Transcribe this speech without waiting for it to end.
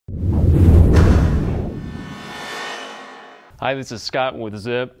Hi, this is Scott with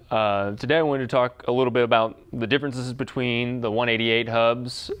Zipp. Today I wanted to talk a little bit about the differences between the 188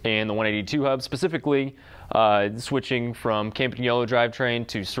 hubs and the 182 hubs, specifically switching from Campagnolo drivetrain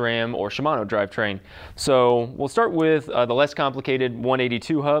to SRAM or Shimano drivetrain. So we'll start with the less complicated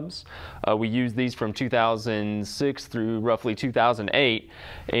 182 hubs. We use these from 2006 through roughly 2008.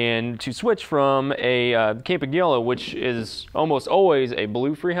 And to switch from a Campagnolo, which is almost always a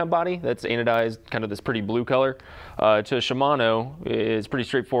blue Freehub body that's anodized, kind of this pretty blue color, to Shimano is pretty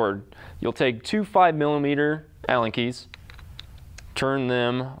straightforward. You'll take two 5mm Allen keys, turn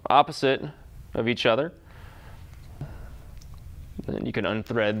them opposite of each other. Then you can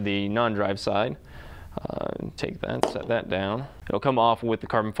unthread the non-drive side. Take that, set that down. It'll come off with the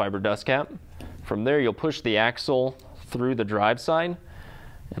carbon fiber dust cap. From there you'll push the axle through the drive side,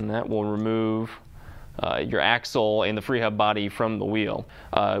 and that will remove your axle and the Freehub body from the wheel.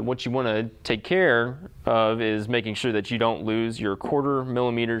 What you want to take care of is making sure that you don't lose your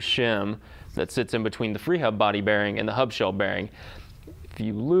 1/4mm shim that sits in between the Freehub body bearing and the hub shell bearing. If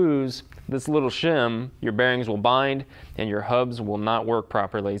you lose this little shim, your bearings will bind and your hubs will not work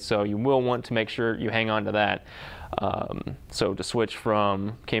properly, so you will want to make sure you hang on to that. So to switch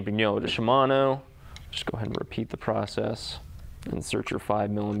from Campagnolo to Shimano, just go ahead and repeat the process. Insert your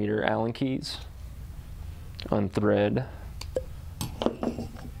 5mm Allen keys, unthread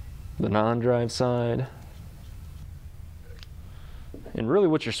the non-drive side, and really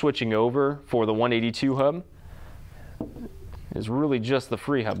what you're switching over for the 182 hub is really just the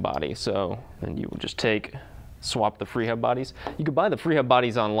Freehub body. So then you will just swap the Freehub bodies. You can buy the Freehub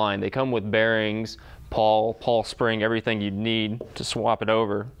bodies online. They come with bearings, pawl spring, everything you'd need to swap it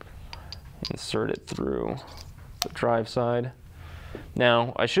over. Insert it through the drive side.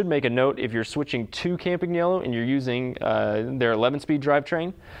 Now, I should make a note, if you're switching to Campagnolo and you're using their 11-speed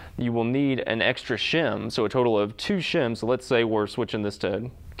drivetrain, you will need an extra shim, so a total of 2 shims. So let's say we're switching this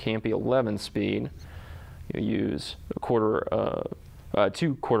to Campy 11-speed. You'll use two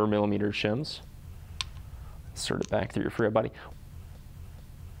 1/4mm shims. Insert it back through your Freehub body.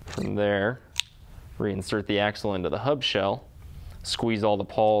 From there, reinsert the axle into the hub shell, squeeze all the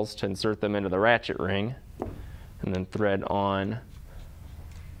pawls to insert them into the ratchet ring, and then thread on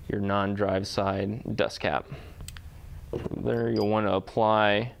your non-drive side dust cap. From there you'll want to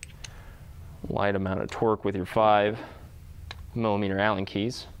apply a light amount of torque with your 5mm Allen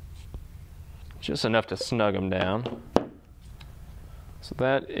keys, just enough to snug them down. So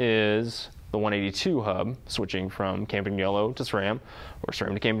that is the 182 hub, switching from Campagnolo to SRAM or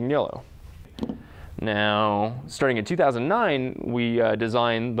SRAM to Campagnolo. Now, starting in 2009, we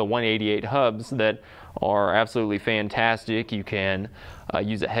designed the 188 hubs that are absolutely fantastic. You can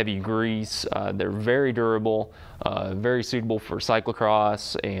use a heavy grease. They're very durable, very suitable for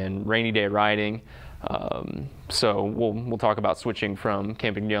cyclocross and rainy day riding. So we'll talk about switching from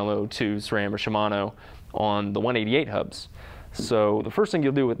Campagnolo to SRAM or Shimano on the 188 hubs. So the first thing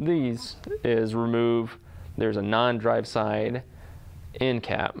you'll do with these is there's a non-drive side end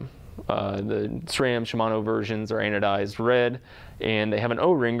cap. The SRAM Shimano versions are anodized red, and they have an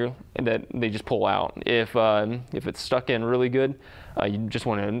O-ring that they just pull out. If it's stuck in really good, you just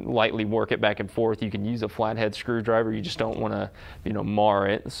want to lightly work it back and forth. You can use a flathead screwdriver. You just don't want to, mar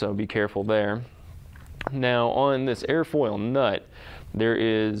it, so be careful there. Now on this airfoil nut, there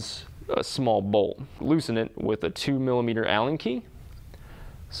is a small bolt. Loosen it with a 2mm Allen key.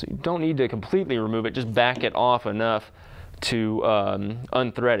 So you don't need to completely remove it, just back it off enough to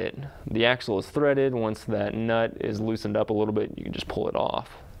unthread it. The axle is threaded. Once that nut is loosened up a little bit, you can just pull it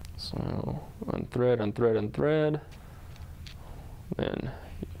off. So unthread, unthread, unthread. Then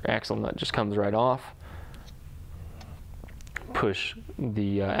your axle nut just comes right off. Push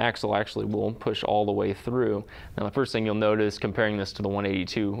the axle actually will push all the way through. Now the first thing you'll notice comparing this to the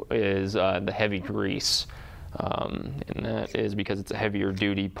 182 is the heavy grease. And that is because it's a heavier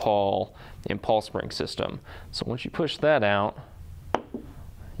duty pawl and pawl spring system. So once you push that out,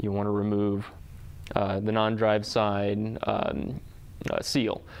 you want to remove the non-drive side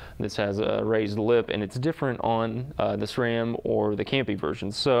seal. This has a raised lip, and it's different on the SRAM or the Campy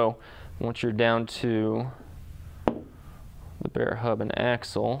version. So once you're down to the bare hub and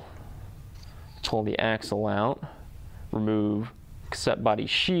axle, pull the axle out, remove cassette body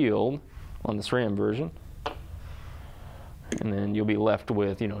shield on the SRAM version, and then you'll be left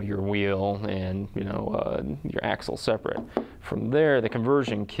with your wheel and your axle separate. From there, the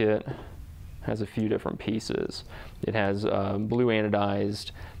conversion kit has a few different pieces. It has blue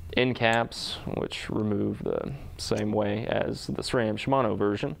anodized end caps, which remove the same way as the SRAM Shimano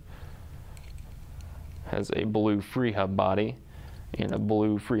version. Has a blue Freehub body and a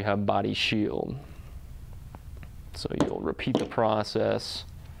blue Freehub body shield. So you'll repeat the process,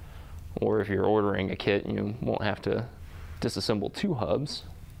 or if you're ordering a kit, you won't have to disassemble 2 hubs.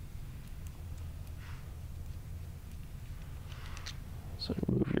 So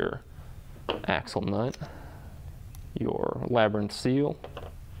remove your axle nut, your labyrinth seal,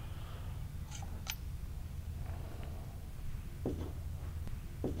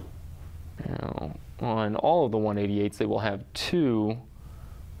 now on all of the 188s they will have 2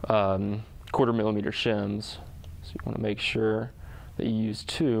 1/4mm shims, so you want to make sure that you use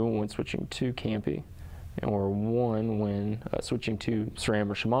 2 when switching to Campy, or 1 when switching to SRAM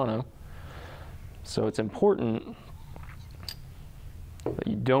or Shimano. So it's important that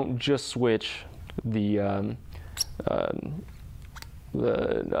you don't just switch the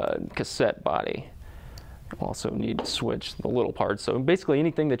cassette body. You also need to switch the little parts. So basically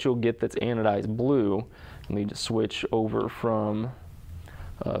anything that you'll get that's anodized blue, you'll need to switch over from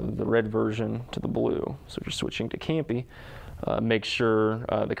the red version to the blue. So if you're switching to Campy, make sure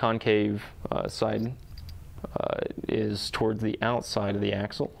the concave side is towards the outside of the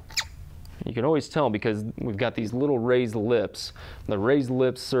axle. You can always tell because we've got these little raised lips. The raised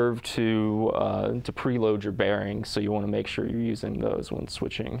lips serve to preload your bearings, so you want to make sure you're using those when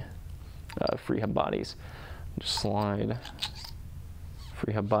switching Freehub bodies. Just slide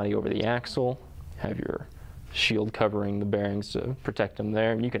Freehub body over the axle, have your shield covering the bearings to protect them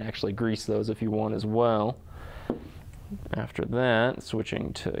there, and you can actually grease those if you want as well. After that,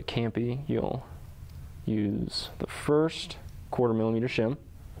 switching to Campy, you'll use the first 1/4mm shim,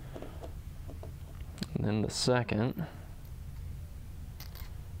 and then the second.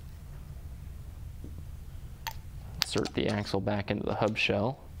 Insert the axle back into the hub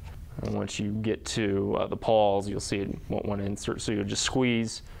shell. And once you get to the pawls, you'll see it won't want to insert, so you'll just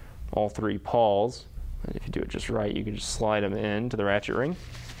squeeze all 3 pawls. And if you do it just right, you can just slide them into the ratchet ring.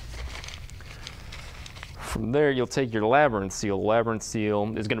 From there, you'll take your labyrinth seal. The labyrinth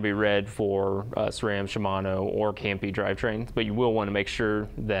seal is going to be red for SRAM, Shimano, or Campy drivetrains, but you will want to make sure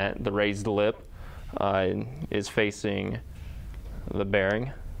that the raised lip is facing the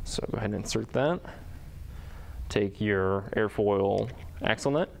bearing. So go ahead and insert that. Take your airfoil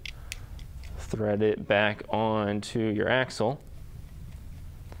axle nut, thread it back onto your axle.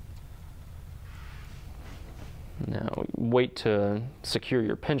 Now wait to secure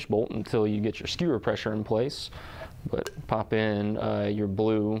your pinch bolt until you get your skewer pressure in place, but pop in your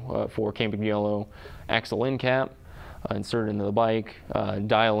blue for Campagnolo axle end cap, insert it into the bike,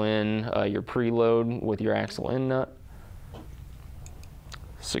 dial in your preload with your axle end nut,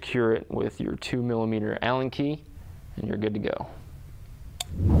 secure it with your 2mm Allen key, and you're good to go.